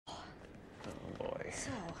So,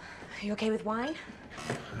 are you okay with wine?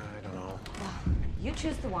 I don't know. Well, you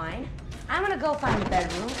choose the wine. I'm gonna go find the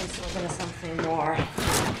bedroom and slip into something more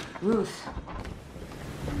Ruth.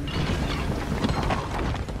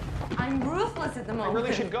 I'm ruthless at the moment. I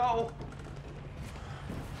really should go.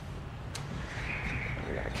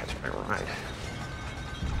 I gotta catch my ride.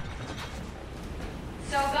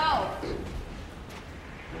 So go.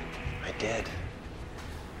 I did.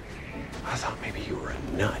 I thought maybe you were a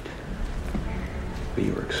nut. But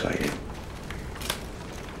you were excited.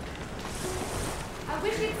 I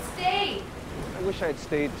wish you'd stayed. I wish I'd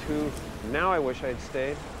stayed too. Now I wish I'd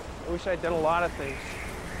stayed. I wish I'd done a lot of things.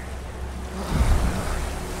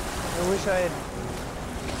 I wish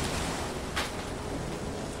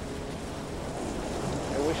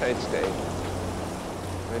I'd stayed.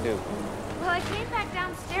 I do. Well, I came back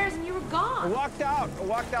downstairs and you were gone. I walked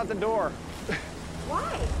out the door.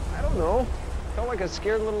 Why? I don't know. Felt like a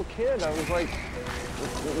scared little kid. I was like,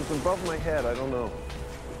 it was above my head. I don't know.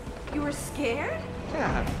 You were scared?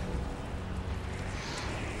 Yeah.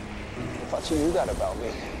 I thought you knew that about me.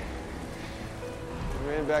 I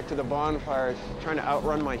ran back to the bonfire, trying to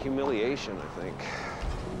outrun my humiliation, I think.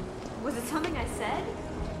 Was it something I said?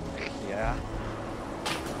 Yeah.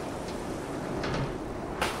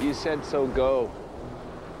 You said so go.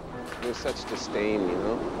 With such disdain, you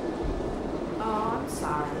know? Oh, I'm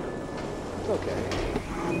sorry. It's okay.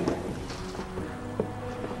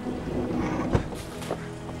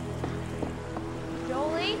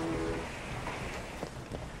 Jolie?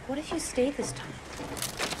 What if you stayed this time?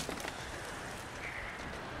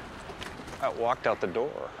 I walked out the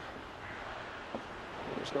door.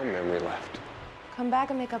 There's no memory left. Come back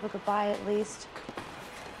and make up a goodbye at least.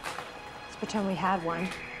 Let's pretend we had one.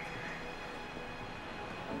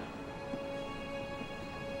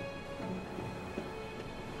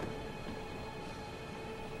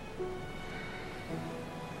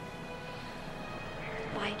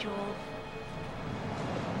 Bye, Joel.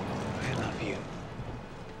 I love you.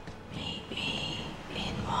 Meet me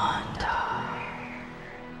in Montauk.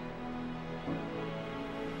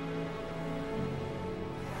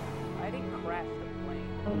 I didn't crash the plane.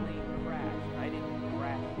 The plane crashed. I didn't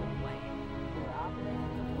crash the plane.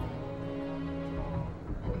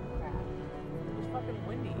 It was fucking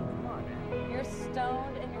windy. Come on, man. You're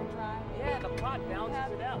stoned and you're driving. Yeah, the pot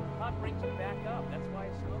balances it out. The pot brings it back up. That's why I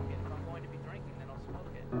smoke it. If I'm going to be drinking, then I'll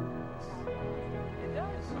smoke it. It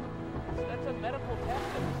does. That's a medical test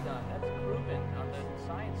that was done. That's proven on the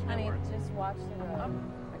science Honey, network. just watch the road.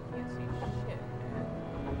 I can't see shit, man.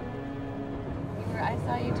 I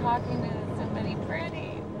saw you talking to somebody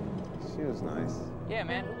pretty. She was nice. Yeah,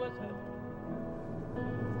 man. Who was it?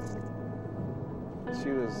 She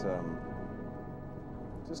was,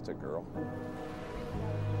 just a girl. Okay,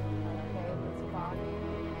 it's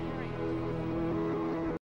foggy.